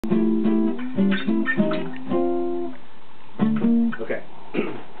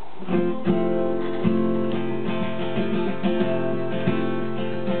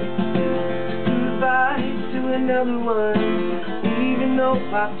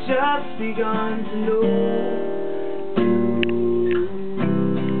just begun to know you.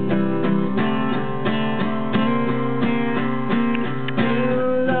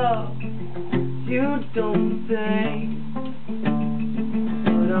 Love, you don't think,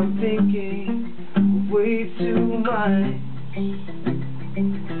 but I'm thinking way too much.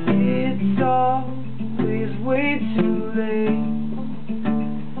 It's always way too late.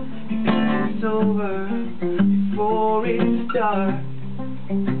 It's over before it starts.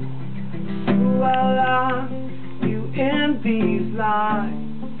 So I'll lock you in these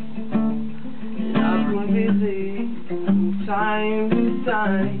lines, and I've been busy from time to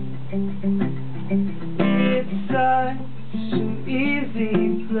time. It's such an easy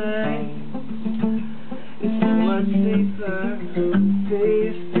play. It's so much safer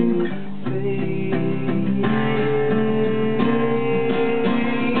face to face.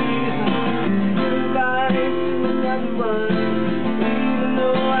 Goodbye to another one, even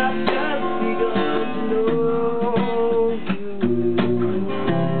though I've just begun to know you.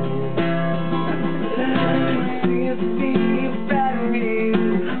 Seems to be a battery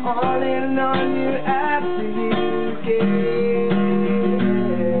all in on you after you get.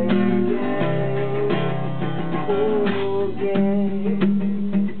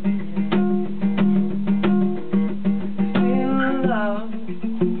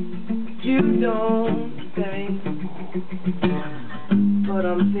 You don't think, but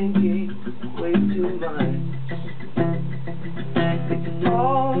I'm thinking way too much. It's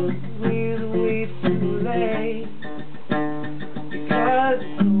always way too late, because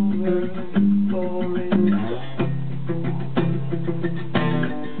it's over before it's done.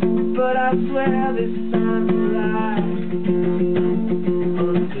 But I swear this time will last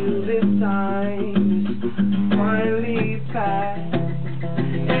until this time is finally past.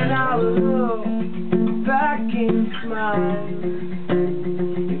 And I'll look back and smile and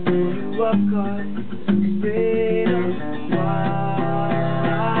pull you up, 'cause it's been a while.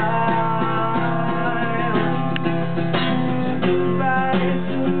 Goodbye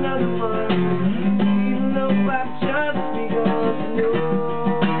to another one, even though I've just begun to know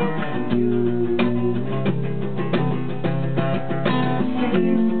you.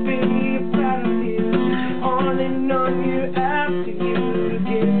 Seems to be a pattern here, on and on you after you.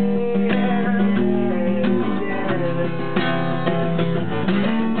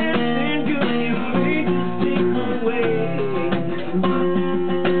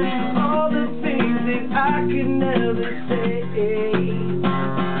 I could never say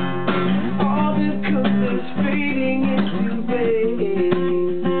all the colors fading into gray,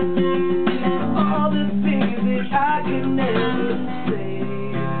 all the things that I could never say.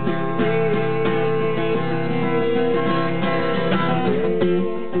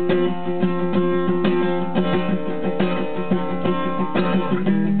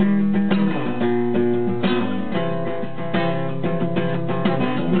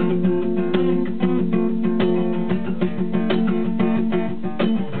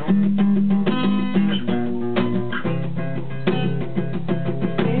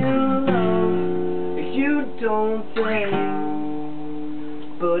 Don't think,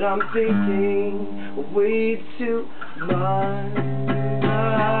 but I'm thinking way too much.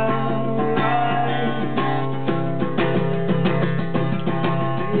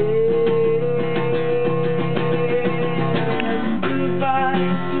 Goodbye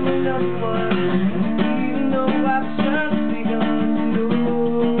to another one, even though I've just begun to know.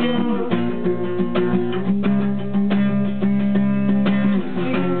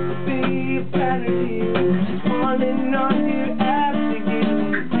 Seems to be a pattern here, on and on you after you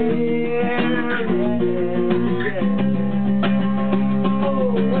get.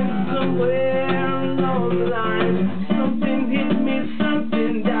 Oh, and somewhere along the line, something hit me,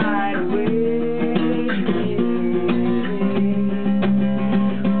 something died away.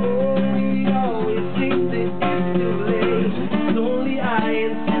 Oh, we always think that it's too late, it's only I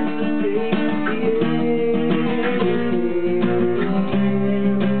anticipate the end.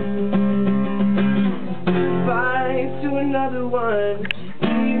 To another one,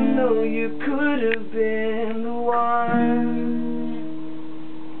 even though you could have been.